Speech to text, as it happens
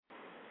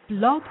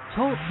Blog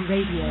Talk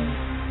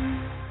Radio.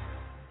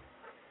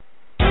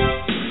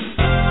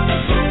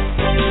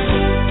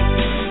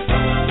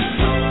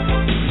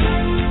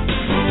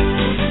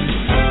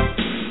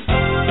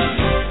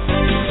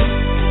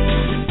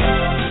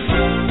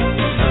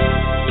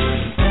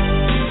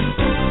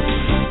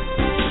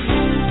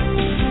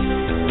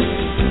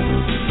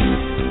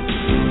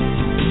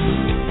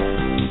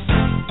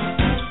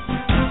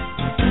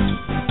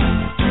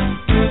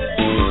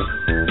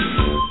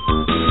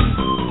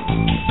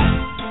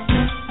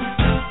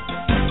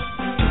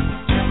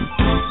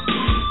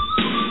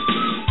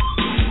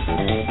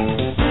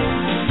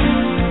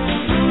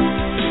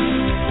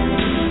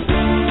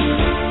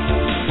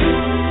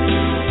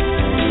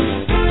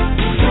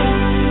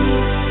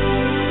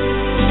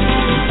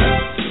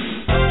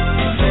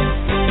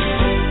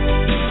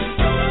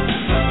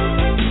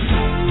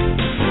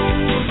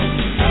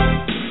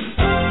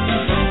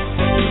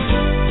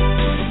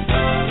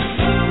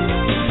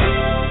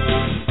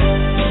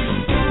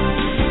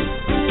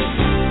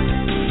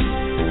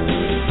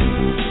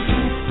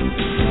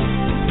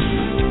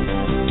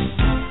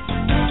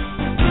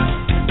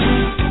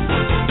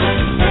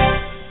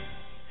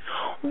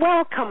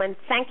 Welcome and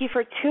thank you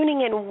for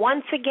tuning in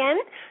once again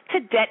to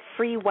Debt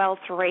Free Wealth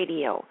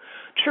Radio.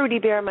 Trudy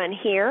Bierman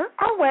here.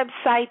 Our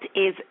website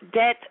is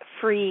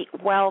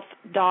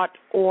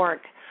debtfreewealth.org.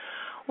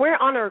 We're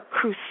on our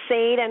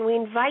crusade and we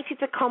invite you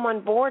to come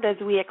on board as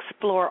we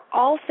explore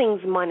all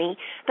things money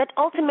that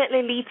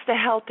ultimately leads to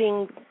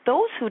helping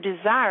those who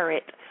desire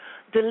it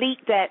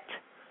delete debt,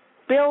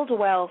 build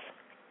wealth,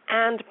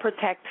 and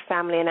protect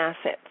family and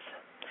assets.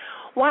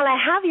 While I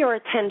have your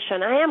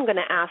attention, I am going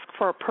to ask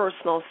for a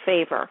personal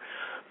favor.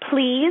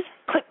 Please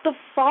click the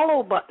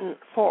follow button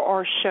for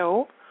our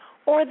show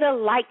or the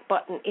like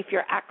button if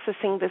you're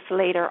accessing this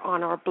later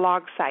on our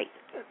blog site.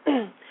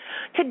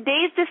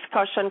 Today's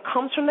discussion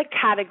comes from the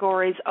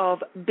categories of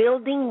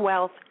building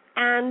wealth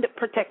and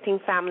protecting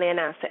family and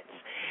assets.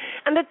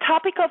 And the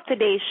topic of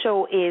today's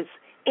show is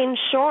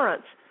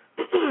insurance,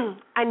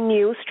 a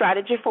new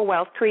strategy for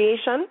wealth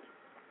creation.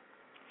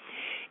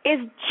 Is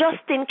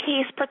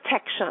just-in-case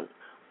protection,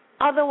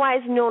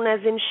 otherwise known as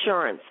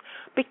insurance,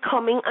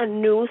 becoming a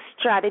new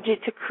strategy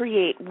to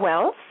create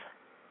wealth?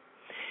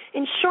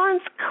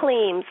 Insurance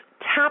claims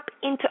tap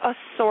into a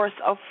source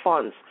of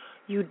funds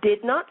you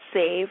did not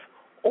save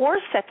or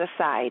set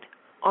aside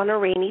on a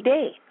rainy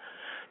day.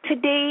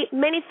 Today,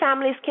 many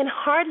families can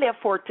hardly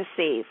afford to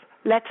save,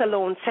 let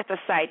alone set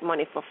aside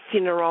money for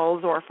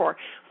funerals or for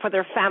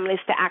their families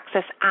to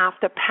access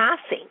after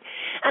passing.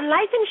 And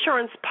life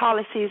insurance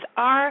policies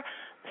are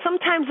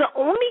sometimes the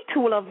only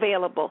tool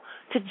available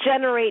to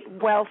generate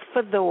wealth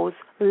for those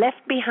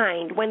left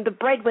behind when the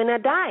breadwinner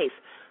dies.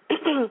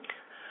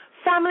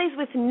 Families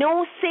with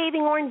no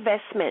saving or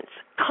investments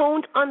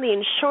count on the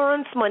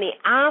insurance money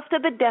after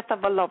the death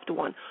of a loved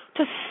one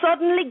to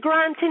suddenly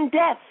grant in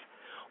death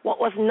what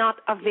was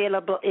not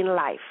available in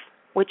life,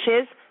 which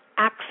is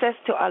access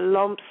to a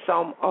lump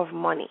sum of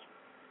money.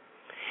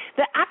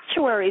 The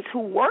actuaries who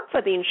work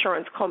for the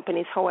insurance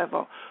companies,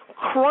 however,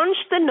 crunch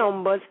the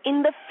numbers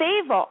in the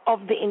favor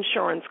of the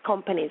insurance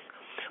companies,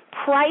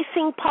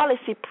 pricing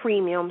policy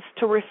premiums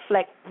to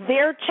reflect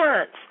their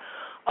chance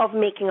of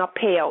making a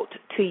payout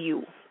to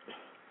you.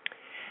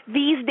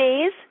 These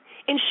days,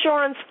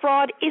 insurance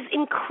fraud is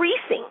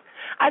increasing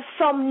as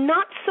some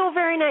not so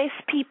very nice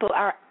people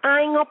are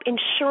eyeing up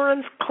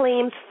insurance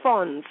claims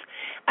funds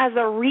as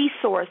a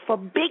resource for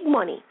big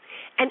money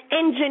and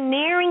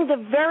engineering the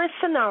very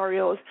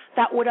scenarios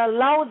that would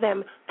allow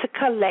them to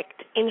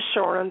collect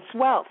insurance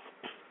wealth.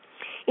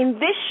 In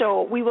this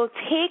show, we will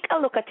take a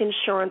look at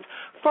insurance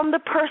from the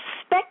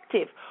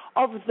perspective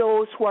of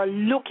those who are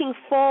looking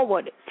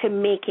forward to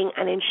making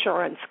an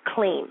insurance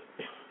claim.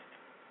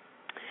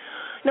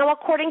 Now,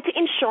 according to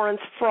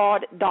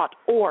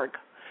insurancefraud.org,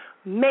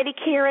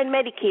 Medicare and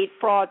Medicaid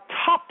fraud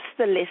tops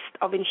the list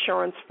of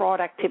insurance fraud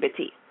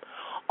activity.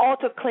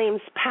 Auto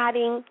claims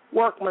padding,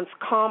 workman's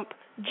comp,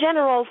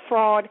 general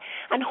fraud,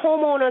 and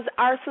homeowners'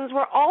 arsons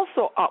were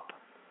also up.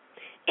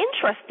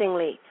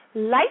 Interestingly,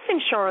 life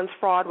insurance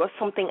fraud was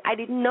something I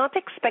did not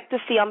expect to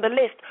see on the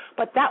list,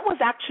 but that was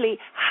actually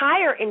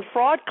higher in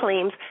fraud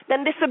claims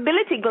than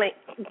disability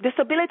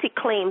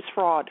claims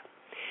fraud.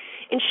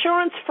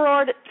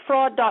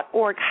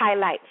 InsuranceFraud.org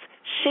highlights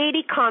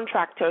shady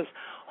contractors,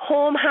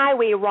 home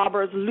highway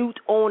robbers loot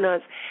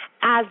owners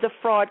as the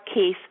fraud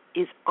case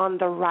is on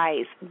the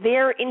rise.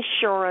 Their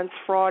insurance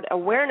fraud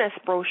awareness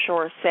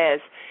brochure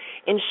says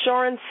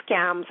insurance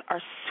scams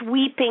are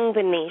sweeping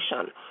the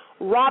nation,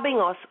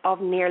 robbing us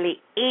of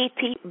nearly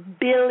 $80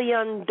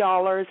 billion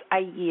a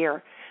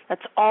year.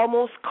 That's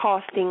almost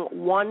costing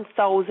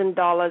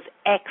 $1,000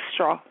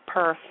 extra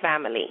per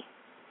family.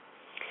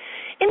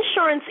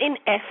 Insurance, in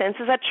essence,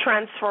 is a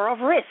transfer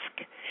of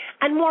risk,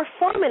 and more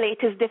formally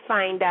it is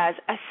defined as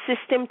a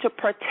system to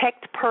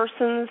protect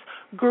persons,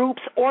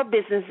 groups, or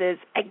businesses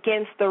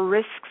against the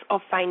risks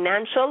of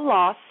financial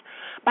loss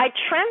by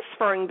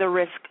transferring the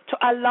risk to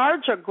a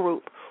larger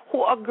group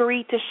who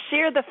agree to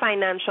share the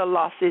financial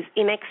losses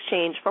in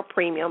exchange for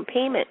premium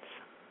payments.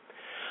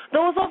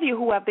 Those of you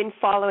who have been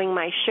following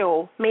my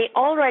show may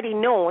already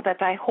know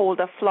that I hold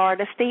a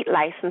Florida state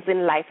license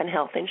in life and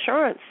health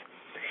insurance.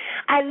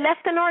 I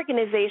left an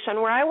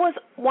organization where I was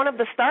one of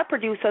the star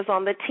producers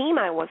on the team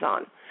I was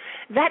on.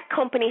 That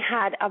company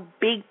had a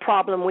big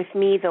problem with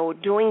me, though,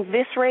 doing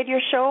this radio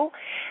show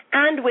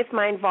and with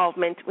my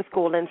involvement with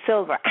gold and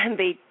silver, and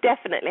they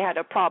definitely had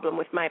a problem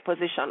with my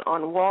position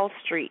on Wall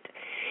Street.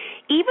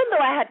 Even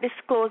though I had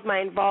disclosed my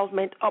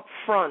involvement up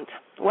front,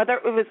 whether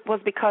it was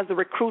because the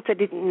recruiter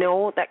didn't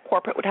know that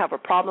corporate would have a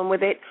problem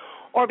with it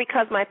or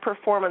because my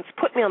performance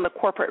put me on the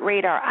corporate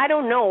radar, I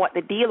don't know what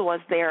the deal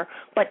was there,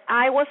 but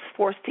I was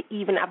forced to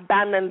even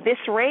abandon this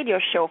radio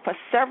show for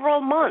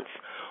several months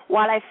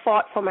while I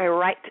fought for my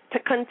right to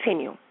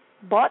continue.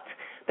 But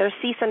their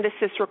cease and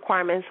desist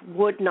requirements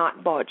would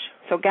not budge.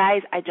 So,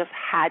 guys, I just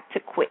had to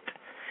quit.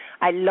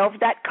 I love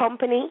that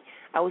company.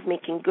 I was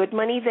making good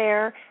money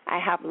there. I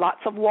have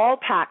lots of wall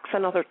packs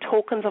and other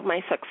tokens of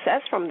my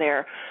success from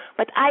there.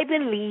 But I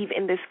believe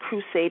in this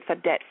crusade for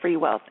debt-free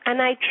wealth,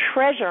 and I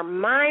treasure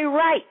my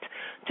right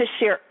to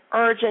share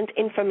urgent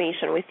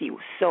information with you.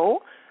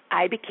 So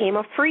I became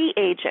a free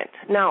agent.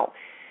 Now,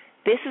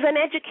 this is an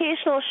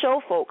educational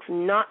show, folks,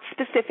 not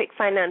specific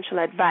financial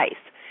advice.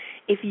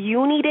 If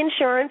you need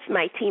insurance,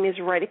 my team is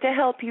ready to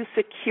help you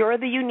secure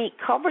the unique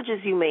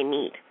coverages you may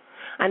need.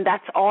 And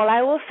that's all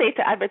I will say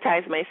to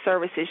advertise my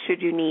services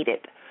should you need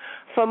it.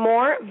 For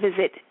more,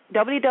 visit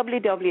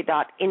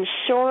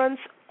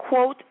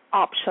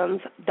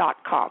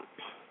www.insurancequoteoptions.com.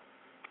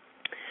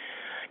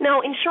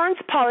 Now, insurance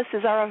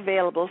policies are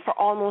available for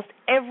almost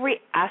every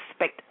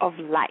aspect of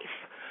life,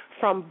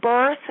 from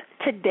birth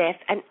to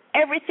death and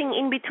everything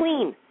in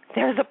between.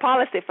 There's a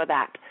policy for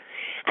that.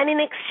 And in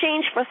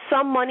exchange for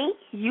some money,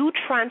 you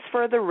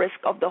transfer the risk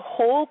of the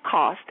whole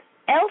cost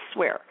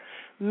elsewhere,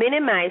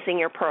 minimizing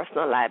your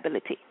personal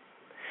liability.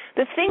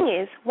 The thing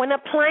is, when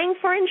applying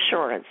for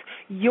insurance,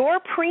 your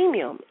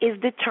premium is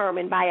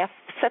determined by a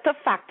set of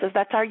factors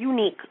that are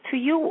unique to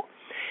you.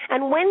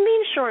 And when the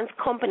insurance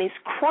companies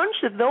crunch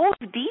those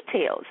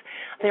details,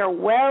 their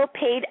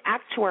well-paid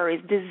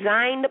actuaries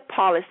design the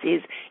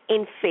policies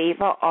in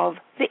favor of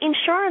the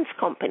insurance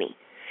company.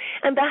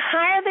 And the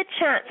higher the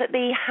chance that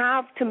they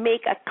have to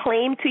make a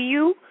claim to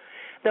you,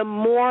 the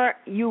more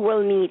you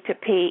will need to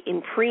pay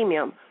in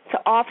premium to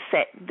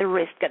offset the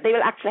risk that they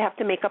will actually have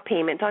to make a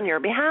payment on your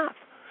behalf.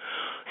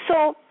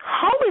 So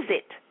how is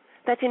it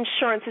that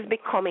insurance is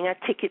becoming a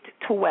ticket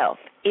to wealth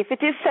if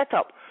it is set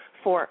up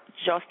for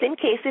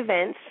just-in-case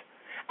events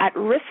at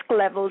risk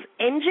levels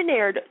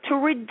engineered to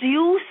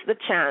reduce the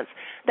chance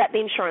that the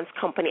insurance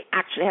company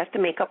actually has to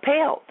make a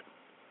payout?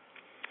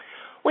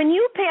 When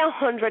you pay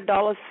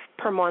 $100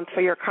 per month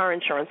for your car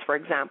insurance, for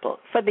example,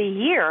 for the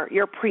year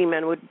your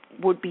premium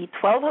would be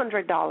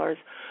 $1,200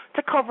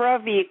 to cover a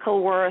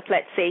vehicle worth,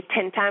 let's say,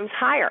 10 times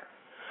higher.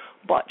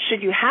 But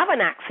should you have an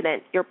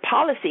accident, your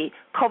policy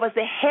covers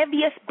the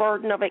heaviest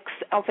burden of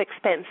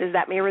expenses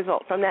that may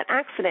result from that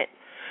accident.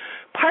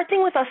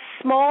 Parting with a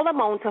small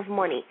amount of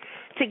money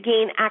to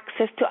gain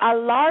access to a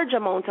large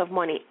amount of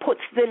money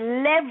puts the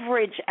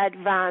leverage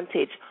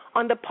advantage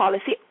on the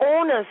policy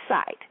owner's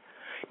side.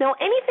 Now,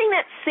 anything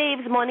that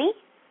saves money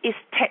is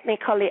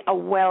technically a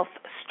wealth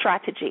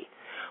strategy.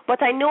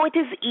 But I know it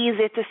is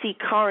easier to see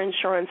car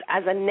insurance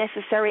as a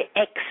necessary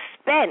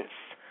expense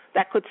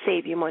that could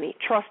save you money.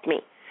 Trust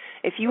me.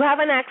 If you have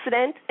an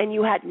accident and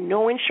you had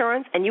no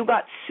insurance and you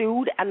got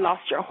sued and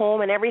lost your home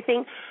and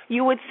everything,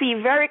 you would see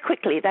very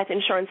quickly that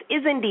insurance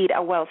is indeed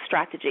a wealth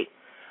strategy,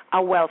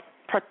 a wealth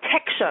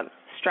protection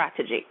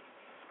strategy.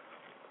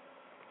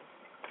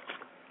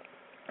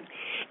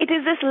 It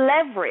is this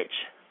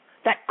leverage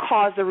that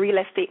caused the real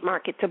estate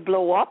market to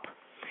blow up,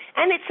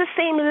 and it's the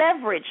same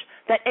leverage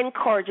that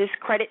encourages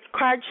credit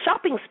card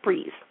shopping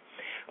sprees.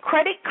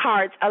 Credit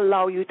cards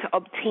allow you to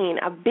obtain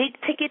a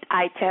big-ticket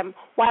item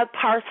while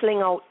parceling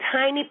out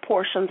tiny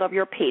portions of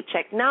your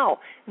paycheck. Now,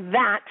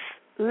 that's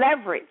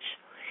leverage.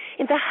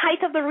 In the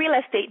height of the real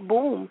estate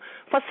boom,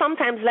 for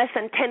sometimes less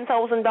than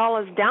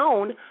 $10,000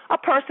 down, a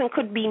person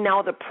could be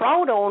now the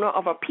proud owner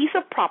of a piece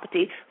of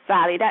property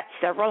valued at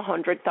several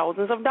hundred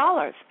thousands of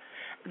dollars.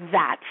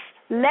 That's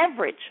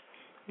leverage.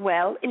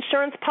 Well,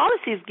 insurance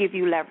policies give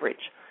you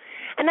leverage.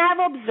 And I've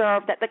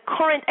observed that the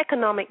current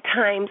economic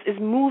times is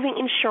moving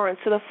insurance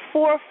to the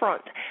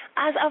forefront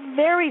as a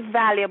very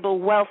valuable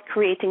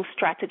wealth-creating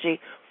strategy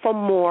for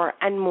more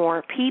and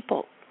more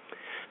people.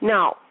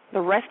 Now,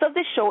 the rest of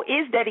the show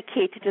is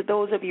dedicated to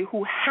those of you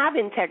who have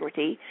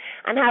integrity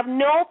and have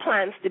no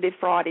plans to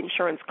defraud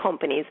insurance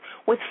companies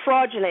with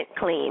fraudulent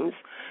claims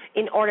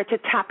in order to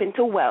tap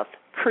into wealth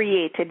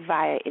created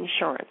via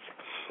insurance.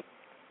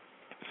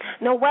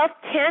 Now, wealth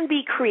can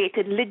be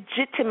created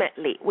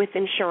legitimately with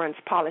insurance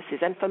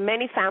policies, and for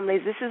many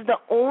families, this is the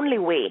only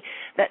way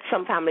that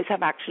some families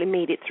have actually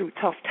made it through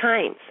tough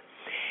times.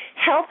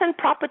 Health and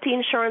property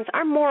insurance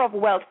are more of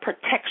wealth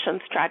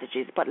protection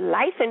strategies, but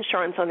life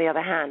insurance, on the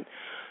other hand,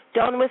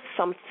 done with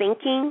some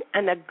thinking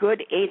and a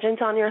good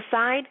agent on your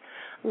side,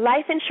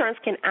 life insurance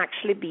can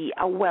actually be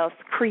a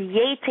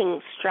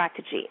wealth-creating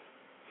strategy.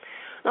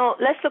 Now,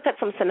 let's look at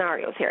some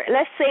scenarios here.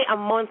 Let's say a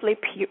monthly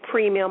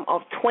premium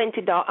of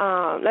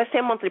 $20. Let's say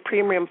a monthly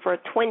premium for a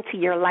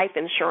 20-year life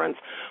insurance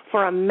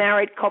for a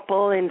married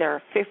couple in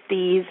their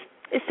 50s.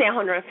 Let's say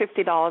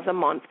 $150 a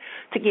month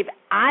to give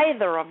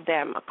either of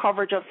them a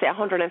coverage of, say,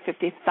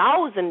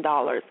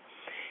 $150,000.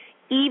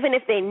 Even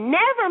if they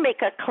never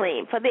make a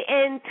claim for the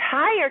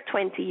entire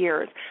 20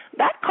 years,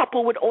 that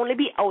couple would only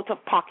be out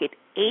of pocket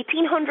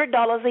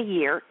 $1,800 a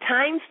year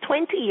times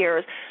 20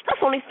 years.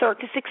 That's only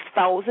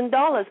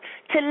 $36,000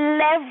 to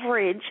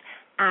leverage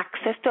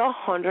access to a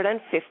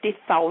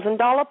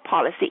 $150,000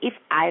 policy if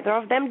either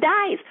of them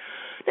dies.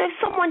 Now, if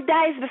someone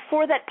dies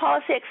before that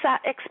policy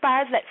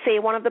expires, let's say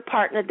one of the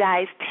partner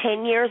dies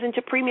 10 years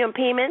into premium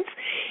payments,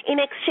 in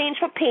exchange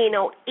for paying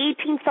out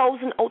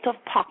 $18,000 out of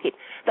pocket,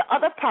 the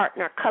other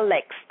partner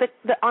collects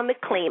on the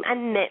claim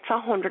and nets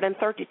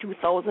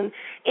 $132,000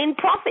 in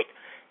profit.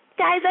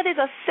 Guys, that is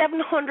a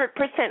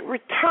 700%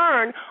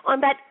 return on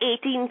that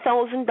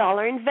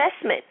 $18,000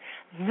 investment.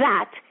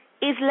 That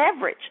is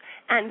leverage,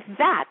 and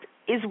that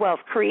is wealth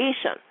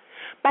creation.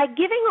 By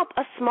giving up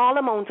a small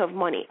amount of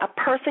money, a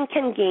person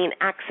can gain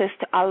access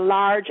to a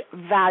large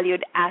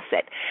valued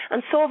asset.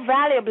 And so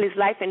valuable is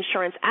life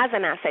insurance as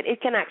an asset,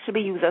 it can actually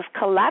be used as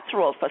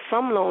collateral for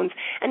some loans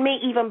and may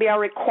even be a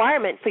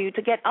requirement for you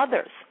to get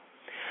others.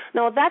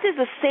 Now, that is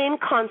the same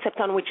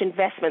concept on which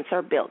investments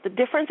are built. The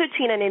difference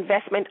between an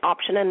investment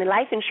option and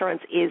life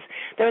insurance is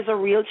there's a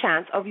real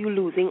chance of you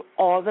losing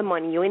all the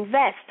money you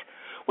invest.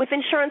 With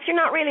insurance, you're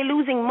not really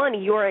losing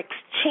money. You're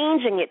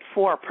exchanging it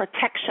for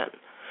protection.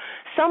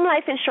 Some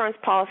life insurance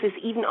policies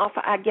even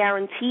offer a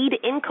guaranteed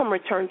income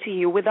return to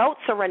you without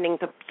surrendering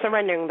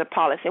the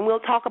policy, and we'll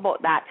talk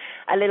about that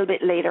a little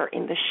bit later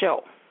in the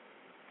show.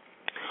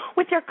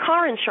 With your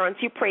car insurance,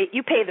 you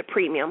pay the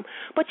premium,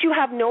 but you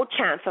have no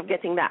chance of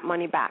getting that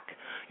money back.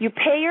 You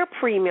pay your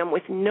premium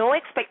with no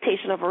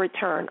expectation of a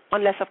return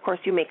unless, of course,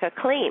 you make a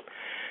claim.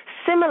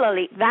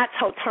 Similarly, that's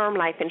how term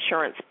life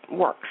insurance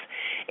works.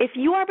 If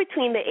you are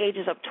between the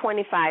ages of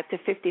 25 to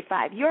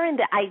 55, you're in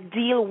the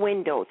ideal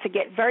window to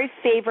get very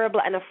favorable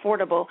and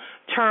affordable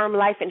term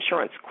life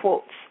insurance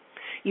quotes.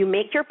 You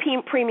make your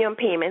premium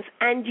payments,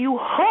 and you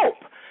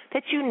hope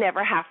that you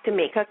never have to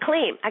make a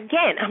claim.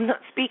 Again, I'm not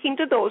speaking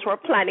to those who are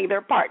planning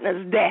their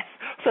partner's death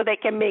so they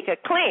can make a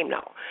claim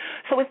now.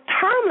 So with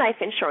term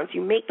life insurance,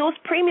 you make those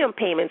premium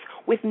payments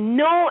with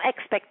no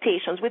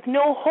expectations, with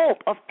no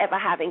hope of ever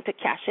having to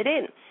cash it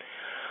in.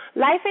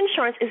 Life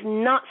insurance is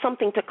not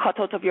something to cut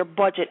out of your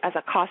budget as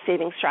a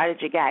cost-saving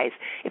strategy, guys.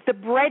 If the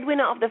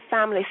breadwinner of the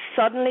family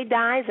suddenly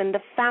dies and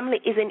the family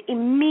is in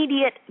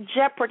immediate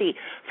jeopardy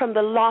from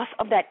the loss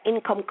of that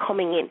income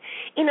coming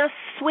in a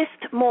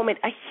swift moment,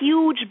 a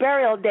huge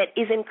burial debt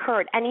is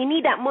incurred, and you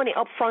need that money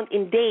up front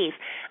in days.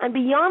 And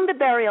beyond the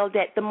burial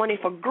debt, the money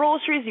for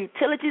groceries,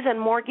 utilities, and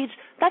mortgage,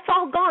 that's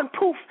all gone,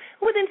 poof.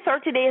 Within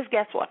 30 days,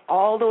 guess what?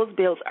 All those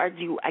bills are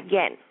due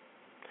again.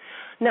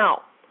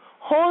 Now,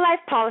 whole life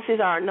policies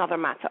are another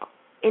matter.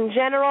 In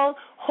general,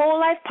 whole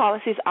life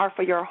policies are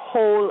for your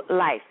whole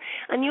life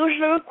and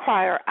usually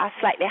require a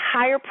slightly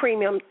higher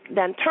premium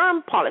than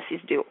term policies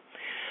do.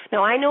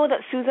 Now, I know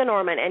that Susan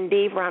Orman and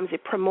Dave Ramsey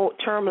promote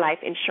term life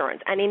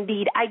insurance, and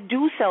indeed, I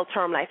do sell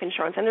term life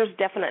insurance, and there's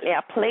definitely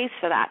a place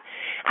for that,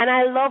 and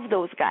I love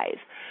those guys.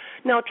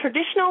 Now,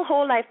 traditional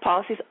whole life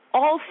policies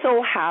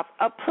also have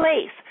a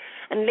place.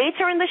 And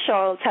later in the show,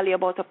 I'll tell you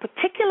about a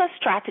particular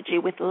strategy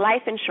with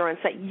life insurance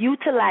that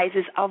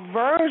utilizes a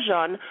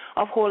version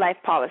of whole life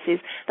policies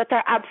that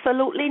are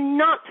absolutely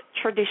not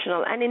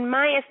traditional and, in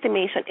my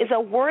estimation, is a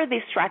worthy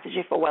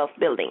strategy for wealth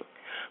building.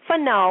 For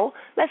now,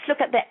 let's look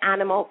at the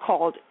animal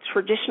called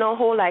traditional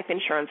whole life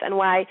insurance and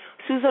why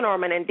Susan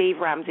Orman and Dave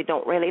Ramsey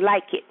don't really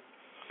like it.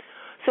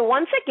 So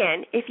once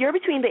again, if you're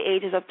between the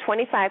ages of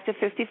 25 to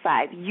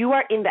 55, you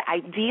are in the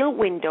ideal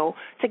window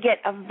to get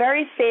a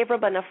very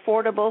favorable and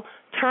affordable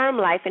term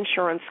life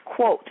insurance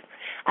quote.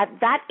 At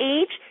that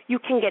age, you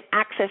can get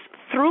access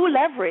through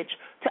leverage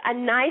to a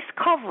nice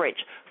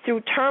coverage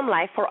through term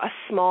life for a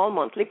small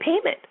monthly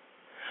payment.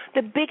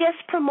 The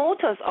biggest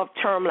promoters of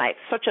term life,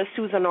 such as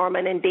Susan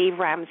Orman and Dave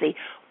Ramsey,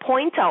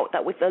 point out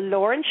that with the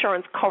lower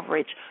insurance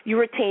coverage, you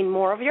retain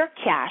more of your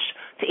cash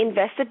to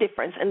invest the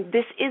difference, and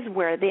this is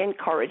where they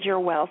encourage your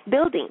wealth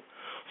building.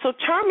 So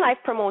term life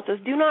promoters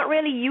do not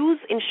really use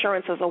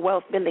insurance as a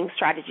wealth building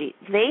strategy.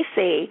 They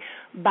say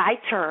buy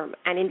term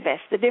and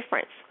invest the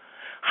difference.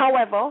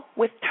 However,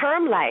 with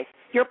term life,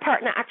 your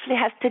partner actually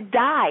has to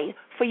die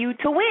for you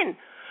to win.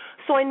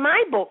 So in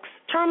my books,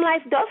 term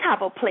life does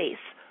have a place.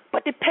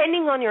 But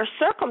depending on your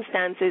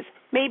circumstances,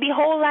 maybe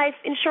whole life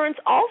insurance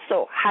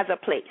also has a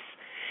place.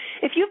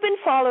 If you've been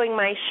following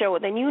my show,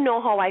 then you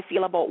know how I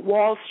feel about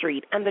Wall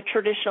Street and the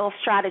traditional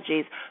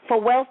strategies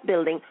for wealth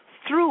building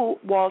through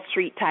Wall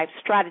Street type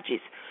strategies.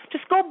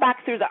 Just go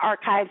back through the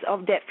archives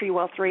of Debt Free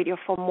Wealth Radio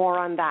for more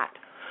on that.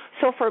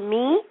 So for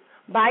me,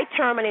 buy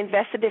term and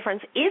invest the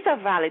difference is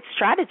a valid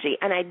strategy,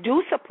 and I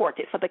do support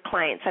it for the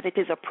clients that it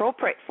is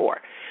appropriate for.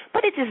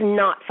 But it is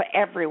not for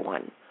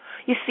everyone.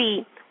 You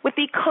see, with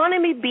the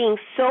economy being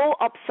so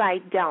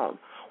upside down,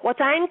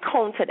 what I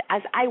encountered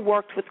as I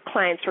worked with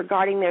clients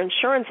regarding their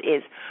insurance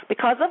is,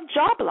 because of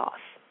job loss,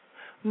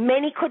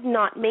 many could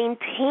not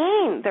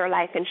maintain their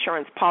life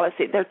insurance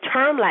policy, their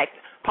term life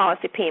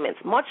policy payments,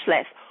 much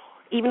less,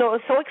 even though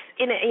it was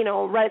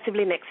so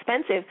relatively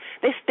inexpensive,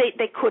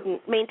 they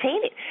couldn't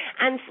maintain it,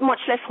 and much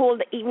less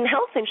hold even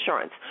health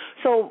insurance.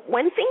 So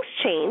when things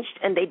changed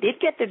and they did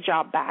get their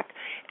job back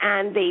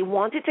and they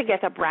wanted to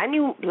get a brand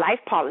new life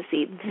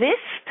policy,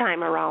 this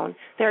time around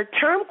their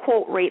term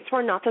quote rates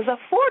were not as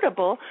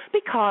affordable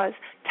because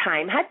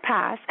time had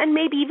passed and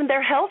maybe even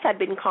their health had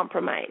been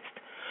compromised.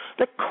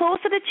 The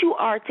closer that you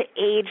are to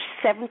age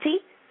 70,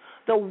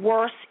 the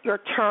worse your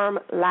term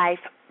life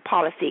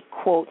policy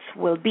quotes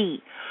will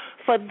be.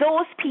 For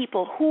those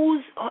people,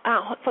 whole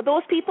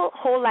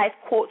life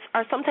quotes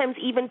are sometimes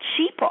even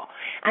cheaper,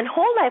 and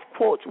whole life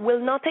quotes will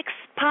not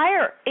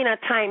expire in a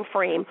time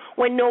frame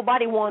when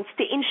nobody wants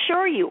to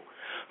insure you.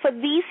 For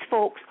these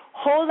folks,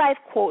 whole life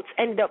quotes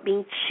ended up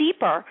being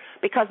cheaper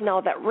because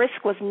now that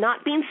risk was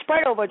not being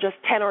spread over just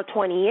 10 or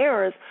 20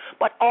 years,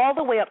 but all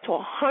the way up to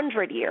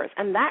 100 years,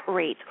 and that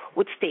rate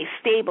would stay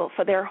stable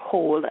for their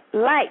whole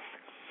life.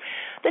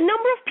 The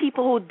number of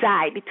people who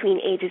die between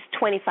ages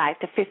 25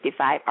 to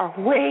 55 are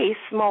way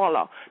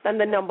smaller than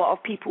the number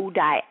of people who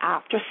die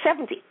after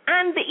 70.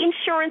 And the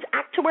insurance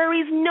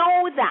actuaries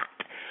know that.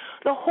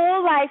 The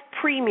whole life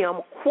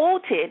premium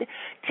quoted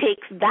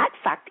takes that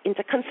fact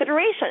into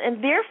consideration,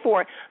 and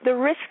therefore the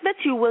risk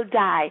that you will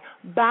die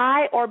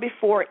by or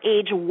before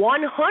age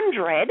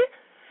 100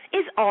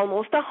 is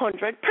almost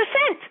 100%.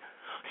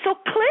 So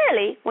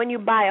clearly, when you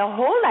buy a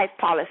whole life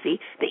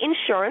policy, the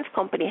insurance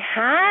company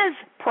has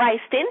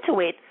priced into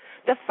it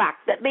the fact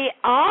that they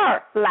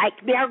are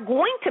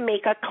going to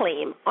make a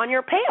claim on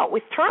your payout.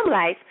 With term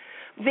life,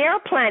 they're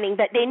planning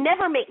that they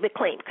never make the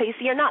claim because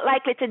you're not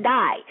likely to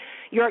die.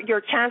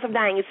 Your chance of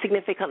dying is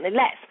significantly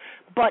less.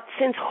 But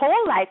since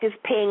whole life is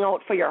paying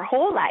out for your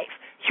whole life,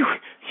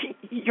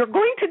 you're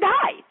going to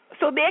die.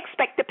 So they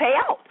expect to pay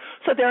out.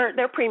 So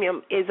their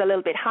premium is a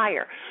little bit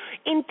higher.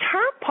 In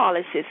term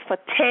policies for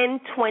 10,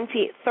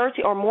 20,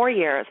 30 or more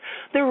years,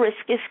 the risk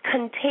is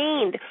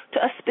contained to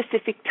a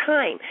specific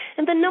time,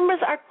 and the numbers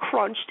are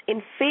crunched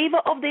in favor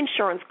of the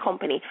insurance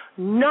company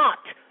not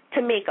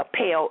to make a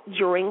payout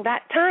during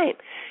that time.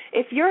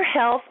 If your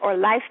health or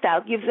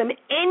lifestyle gives them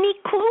any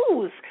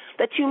clues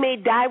that you may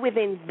die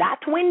within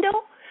that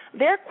window,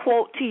 their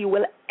quote to you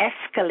will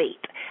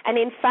escalate. And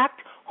in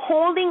fact,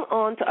 holding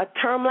on to a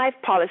term life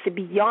policy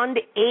beyond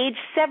age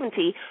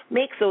 70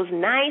 makes those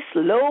nice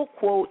low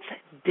quotes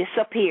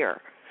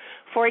disappear.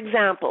 For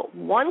example,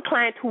 one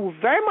client who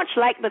very much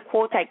liked the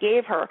quote I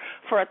gave her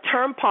for a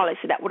term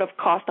policy that would have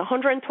cost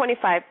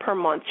 $125 per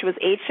month, she was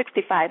age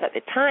 65 at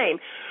the time,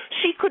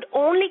 she could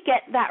only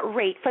get that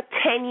rate for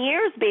 10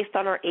 years based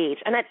on her age.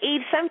 And at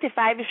age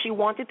 75, if she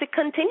wanted to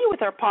continue with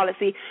her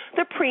policy,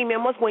 the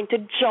premium was going to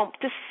jump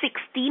to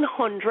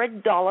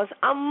 $1,600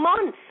 a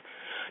month.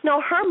 Now,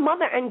 her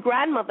mother and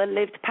grandmother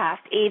lived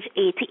past age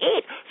 88,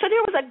 so there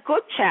was a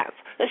good chance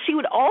that she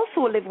would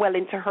also live well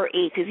into her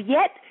 80s.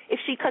 Yet, if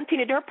she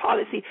continued her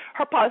policy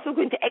was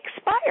going to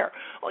expire,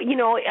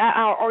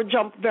 or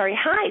jump very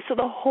high. So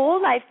the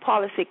whole life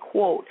policy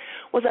quote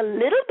was a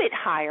little bit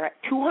higher at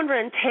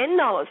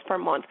 $210 per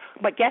month.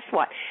 But guess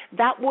what?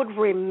 That would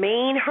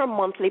remain her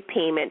monthly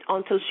payment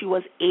until she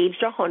was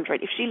aged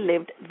 100 if she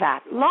lived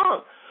that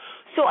long.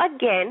 So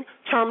again,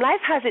 term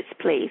life has its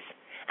place,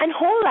 and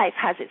whole life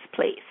has its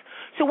place.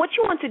 So what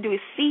you want to do is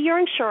see your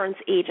insurance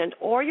agent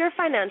or your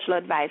financial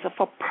advisor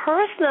for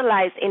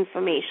personalized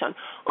information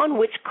on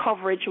which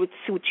coverage would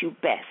suit you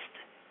best.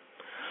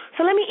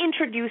 So let me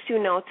introduce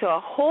you now to a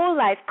whole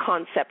life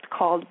concept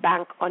called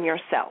Bank on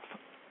Yourself.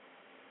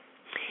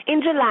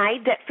 In July,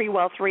 Debt Free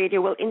Wealth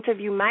Radio will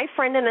interview my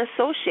friend and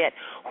associate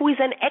who is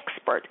an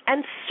expert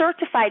and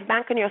certified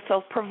Bank on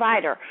Yourself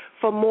provider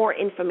for more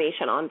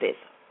information on this.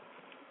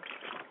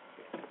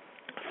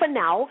 For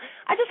now,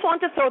 I just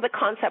want to throw the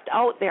concept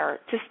out there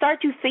to start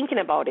you thinking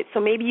about it. So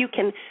maybe you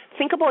can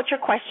think about your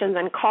questions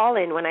and call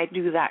in when I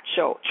do that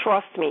show.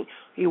 Trust me,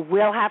 you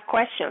will have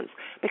questions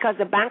because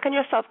the Bank on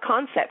Yourself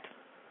concept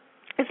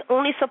is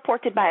only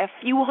supported by a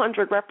few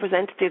hundred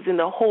representatives in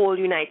the whole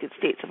United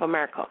States of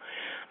America.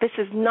 This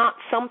is not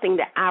something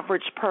the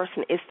average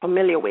person is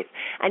familiar with,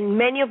 and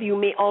many of you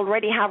may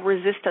already have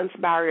resistance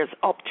barriers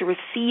up to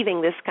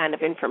receiving this kind of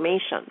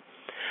information.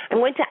 I'm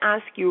going to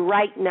ask you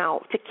right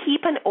now to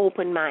keep an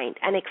open mind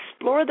and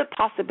explore the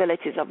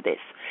possibilities of this.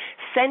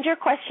 Send your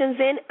questions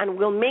in, and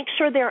we'll make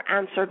sure they're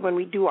answered when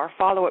we do our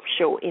follow-up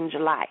show in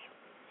July.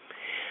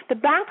 The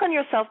Bank on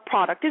Yourself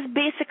product is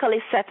basically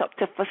set up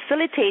to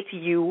facilitate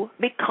you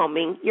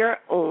becoming your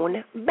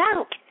own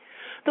bank.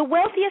 The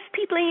wealthiest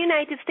people in the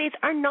United States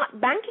are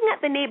not banking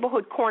at the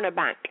neighborhood corner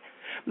bank.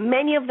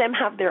 Many of them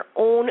have their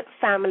own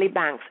family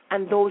banks,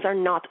 and those are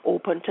not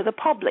open to the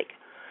public.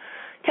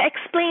 To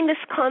explain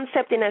this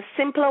concept in a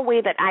simpler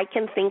way that I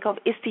can think of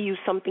is to use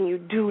something you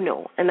do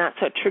know, and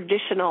that's a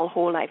traditional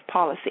whole life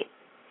policy.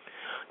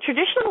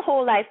 Traditional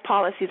whole life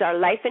policies are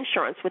life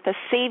insurance with a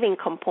saving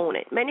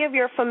component. Many of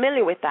you are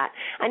familiar with that,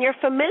 and you're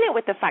familiar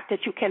with the fact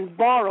that you can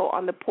borrow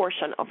on the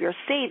portion of your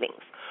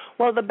savings.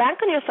 Well, the Bank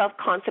on Yourself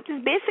concept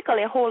is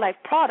basically a whole life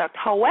product.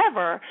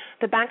 However,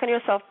 the Bank on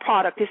Yourself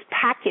product is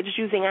packaged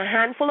using a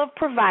handful of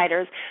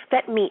providers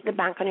that meet the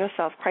Bank on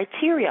Yourself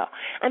criteria.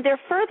 And they're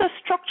further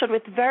structured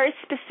with very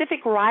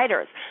specific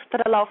riders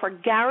that allow for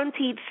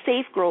guaranteed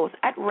safe growth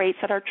at rates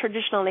that are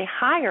traditionally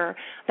higher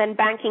than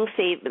bank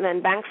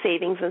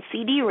savings and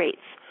CD rates.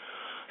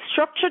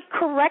 Structured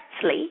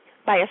correctly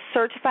by a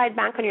certified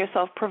Bank on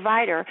Yourself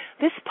provider,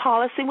 this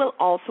policy will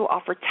also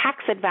offer tax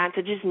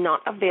advantages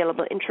not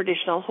available in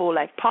traditional whole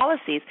life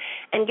policies.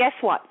 And guess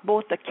what?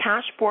 Both the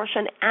cash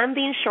portion and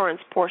the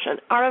insurance portion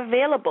are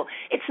available.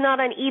 It's not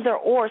an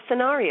either-or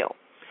scenario.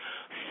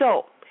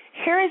 So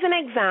here is an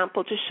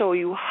example to show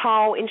you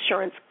how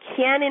insurance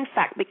can, in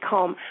fact,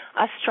 become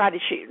a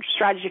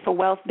strategy for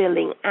wealth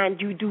building, and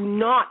you do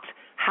not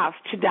have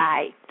to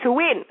die to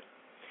win.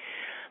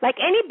 Like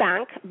any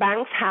bank,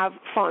 banks have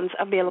funds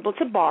available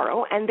to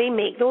borrow, and they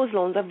make those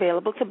loans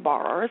available to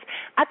borrowers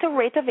at a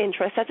rate of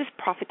interest that is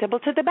profitable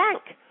to the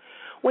bank.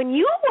 When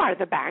you are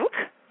the bank,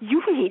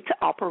 you need to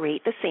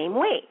operate the same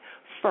way.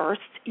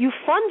 First, you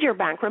fund your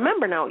bank.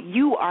 Remember now,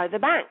 you are the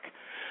bank.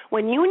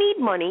 When you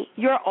need money,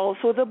 you're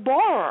also the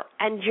borrower,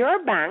 and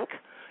your bank,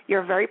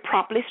 your very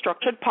properly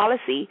structured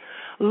policy,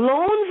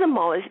 loans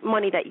the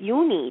money that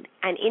you need,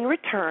 and in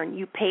return,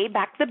 you pay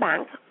back the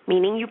bank,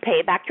 meaning you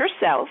pay back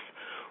yourself,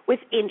 with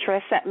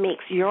interest that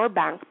makes your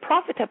bank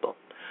profitable.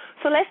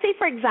 So let's say,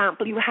 for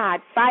example, you had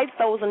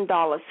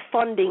 $5,000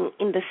 funded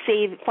in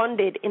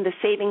the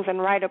savings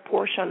and rider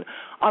portion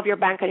of your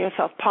Bank on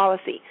Yourself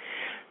policy.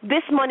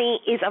 This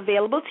money is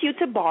available to you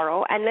to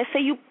borrow, and let's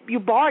say you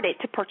borrowed it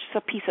to purchase a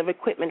piece of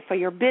equipment for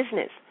your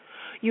business.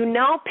 You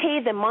now pay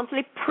the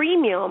monthly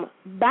premium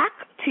back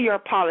to your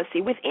policy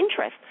with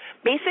interest,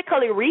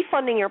 basically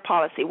refunding your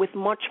policy with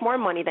much more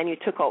money than you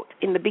took out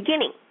in the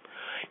beginning.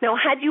 Now,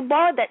 had you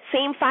borrowed that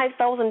same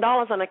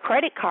 $5,000 on a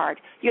credit card,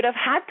 you'd have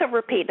had to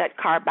repay that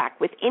card back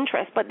with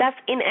interest, but that's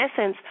in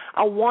essence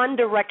a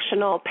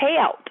one-directional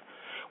payout.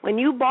 When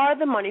you borrow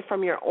the money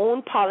from your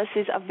own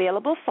policy's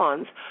available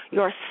funds,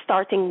 you're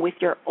starting with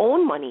your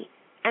own money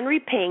and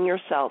repaying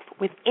yourself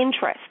with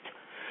interest.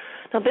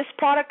 Now, this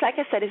product, like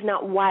I said, is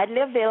not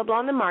widely available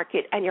on the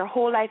market, and your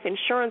whole life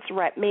insurance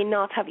rep may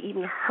not have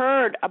even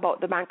heard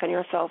about the Bank on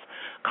Yourself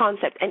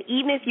concept. And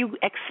even if you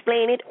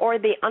explain it or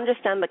they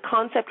understand the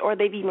concept or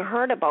they've even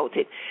heard about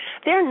it,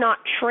 they're not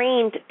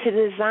trained to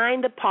design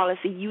the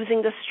policy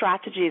using the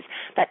strategies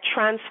that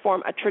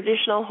transform a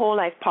traditional whole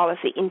life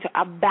policy into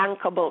a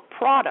bankable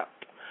product.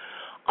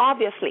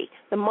 Obviously,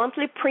 the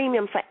monthly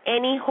premium for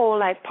any whole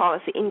life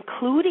policy,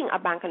 including a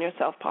Bank on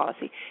Yourself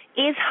policy,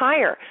 is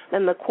higher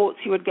than the quotes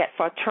you would get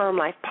for a term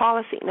life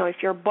policy. Now, if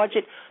your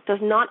budget does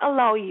not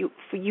allow you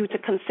to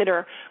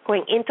consider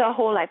going into a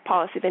whole life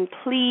policy, then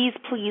please,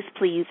 please,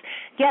 please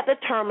get the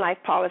term life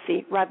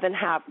policy rather than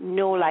have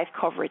no life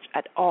coverage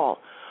at all.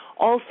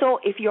 Also,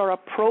 if you're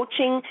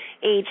approaching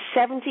age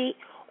 70,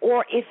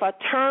 or if a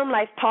term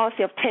life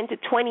policy of 10 to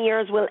 20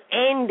 years will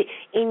end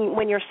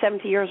when you're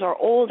 70 years or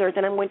older,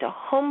 then I'm going to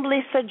humbly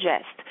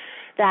suggest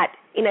that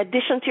in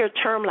addition to your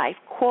term life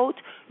quote,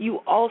 you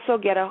also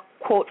get a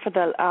quote for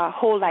the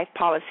whole life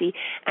policy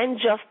and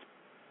just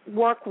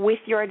work with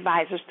your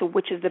advisors to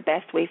which is the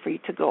best way for you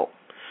to go.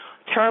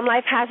 Term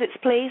life has its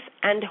place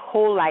and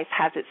whole life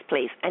has its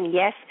place. And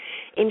yes,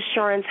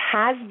 insurance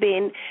has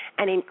been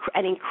and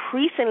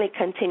increasingly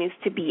continues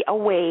to be a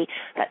way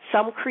that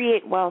some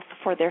create wealth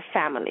for their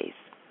families.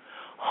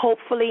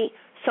 Hopefully,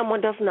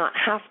 someone does not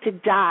have to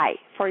die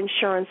for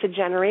insurance to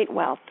generate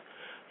wealth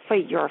for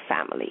your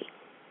family.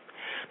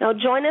 Now,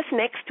 join us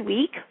next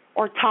week.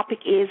 Our topic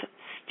is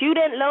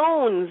student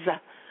loans,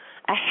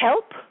 a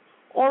help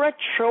or a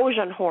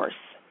Trojan horse.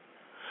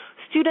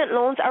 Student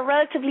loans are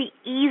relatively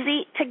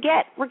easy to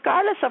get,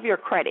 regardless of your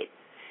credit.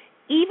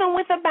 Even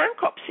with a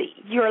bankruptcy,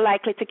 you're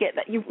likely to get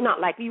that. You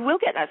will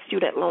get that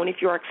student loan if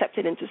you're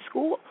accepted into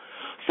school.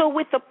 So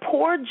with the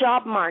poor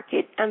job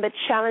market and the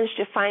challenge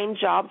to find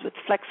jobs with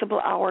flexible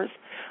hours,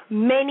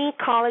 many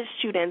college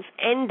students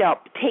end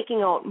up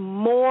taking out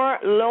more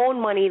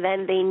loan money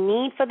than they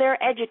need for their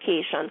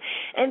education,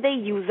 and they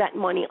use that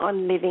money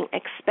on living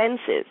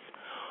expenses.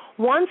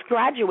 Once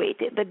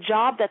graduated, the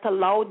job that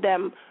allowed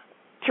them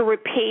to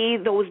repay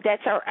those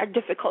debts are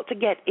difficult to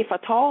get, if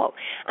at all.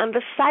 And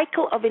the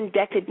cycle of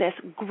indebtedness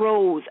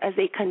grows as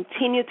they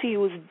continue to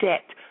use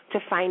debt to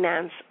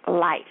finance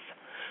life.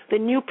 The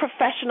new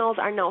professionals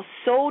are now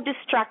so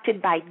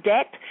distracted by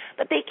debt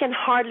that they can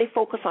hardly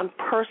focus on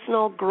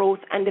personal growth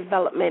and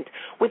development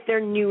with their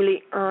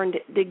newly earned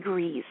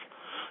degrees.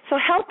 So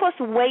help us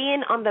weigh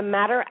in on the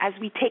matter as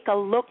we take a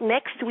look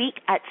next week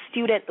at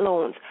student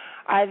loans.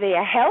 Are they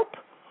a help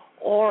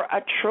or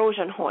a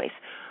Trojan horse?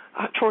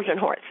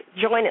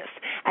 Join us.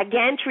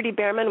 Again, Trudy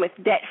Behrman with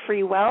Debt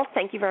Free Wealth.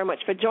 Thank you very much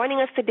for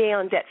joining us today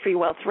on Debt Free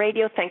Wealth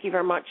Radio. Thank you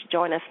very much.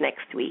 Join us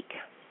next week.